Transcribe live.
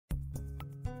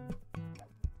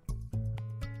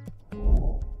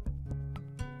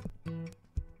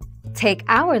Take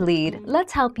our lead,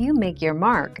 let's help you make your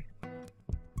mark.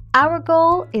 Our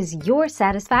goal is your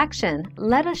satisfaction.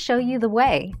 Let us show you the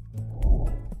way.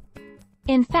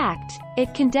 In fact,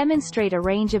 it can demonstrate a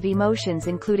range of emotions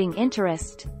including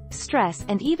interest, stress,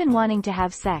 and even wanting to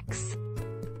have sex.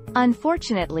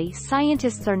 Unfortunately,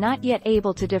 scientists are not yet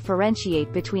able to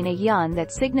differentiate between a yawn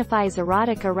that signifies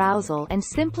erotic arousal and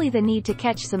simply the need to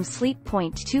catch some sleep.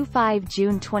 25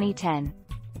 June 2010.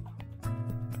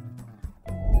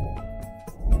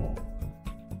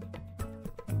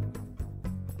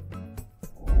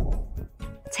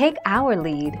 Take our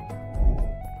lead.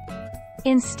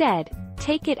 Instead,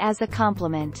 take it as a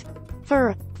compliment.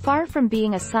 Far from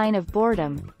being a sign of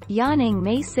boredom, yawning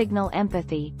may signal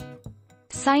empathy.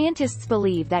 Scientists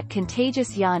believe that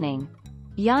contagious yawning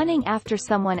after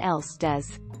someone else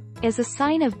does, is a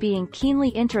sign of being keenly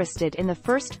interested in the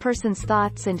first person's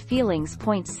thoughts and feelings.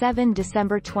 7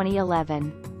 December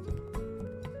 2011.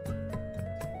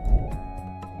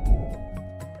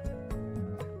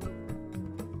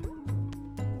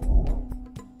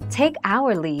 Take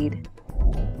our lead.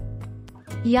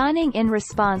 Yawning in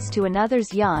response to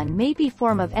another's yawn may be a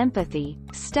form of empathy,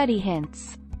 study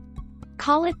hints.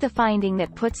 Call it the finding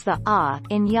that puts the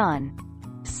in yawn.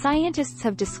 Scientists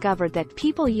have discovered that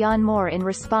people yawn more in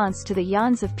response to the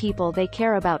yawns of people they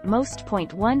care about most.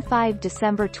 15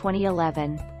 December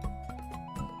 2011.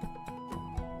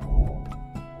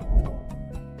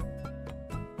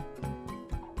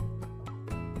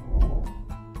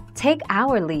 Take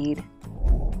our lead.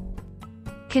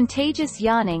 Contagious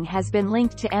yawning has been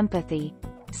linked to empathy.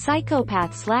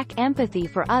 Psychopaths lack empathy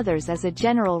for others as a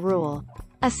general rule.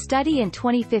 A study in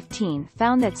 2015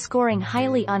 found that scoring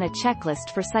highly on a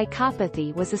checklist for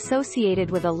psychopathy was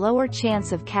associated with a lower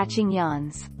chance of catching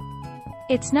yawns.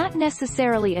 It's not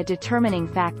necessarily a determining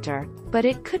factor, but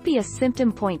it could be a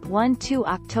symptom. 12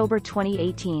 October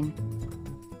 2018.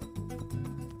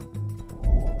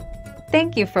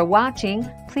 Thank you for watching.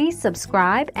 Please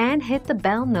subscribe and hit the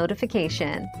bell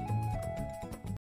notification.